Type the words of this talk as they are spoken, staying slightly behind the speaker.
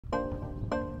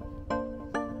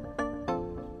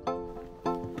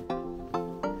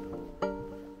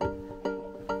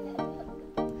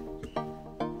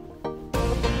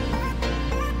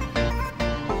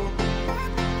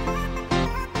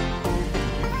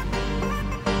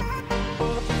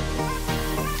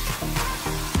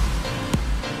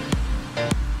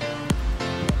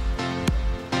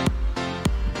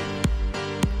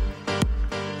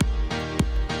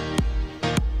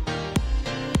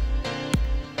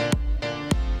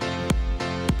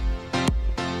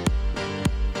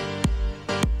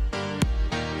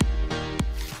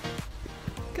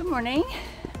morning.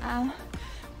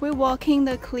 We're walking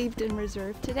the Clevedon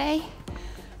Reserve today.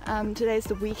 Today's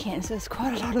the weekend, so there's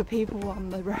quite a lot of people on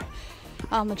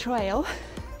the trail.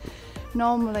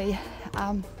 Normally,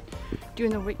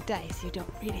 during the weekdays, you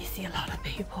don't really see a lot of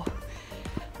people.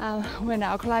 We're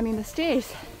now climbing the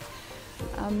stairs.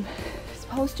 It's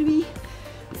supposed to be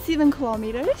 7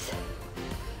 kilometers.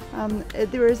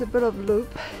 There is a bit of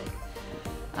loop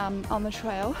on the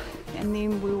trail, and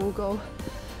then we will go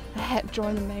ahead,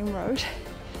 join the main road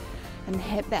and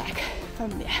head back from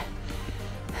there.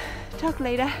 Talk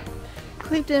later.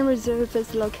 Clevedon Reserve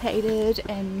is located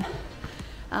in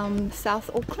South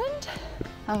Auckland.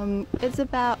 It's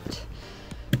about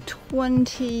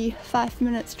 25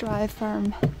 minutes drive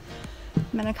from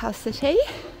Manukau City.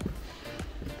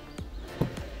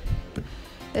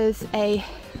 It's a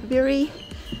very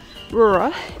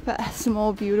rural but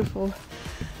small, beautiful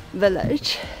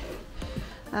village.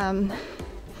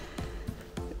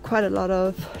 Quite a lot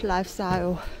of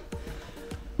lifestyle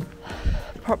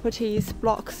properties,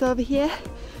 blocks over here.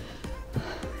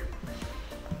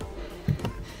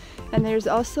 And there's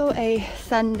also a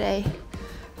Sunday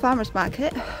farmers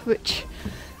market, which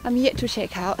I'm yet to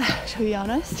check out, to be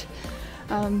honest.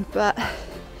 But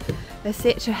they're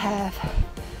said to have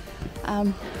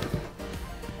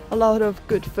a lot of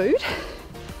good food,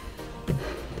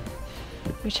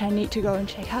 which I need to go and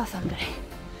check out someday.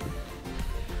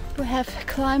 We have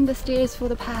climbed the stairs for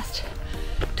the past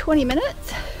 20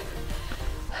 minutes.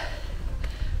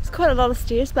 It's quite a lot of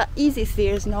stairs, but easy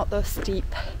stairs, not those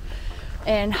steep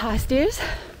and high stairs.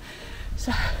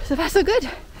 So far so good.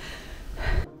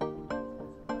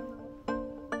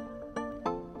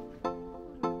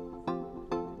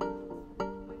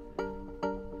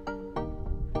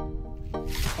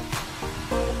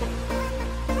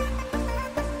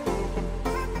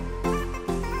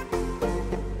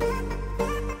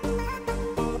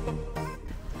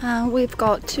 We've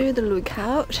got to the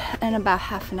lookout in about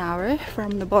half an hour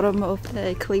from the bottom of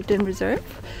the Clevedon Reserve.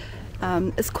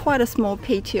 It's quite a small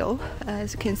PTO,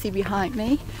 as you can see behind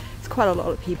me. It's quite a lot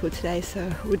of people today,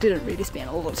 so we didn't really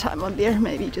spend all the time on there,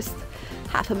 maybe just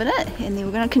half a minute, and then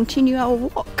we're going to continue our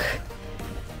walk.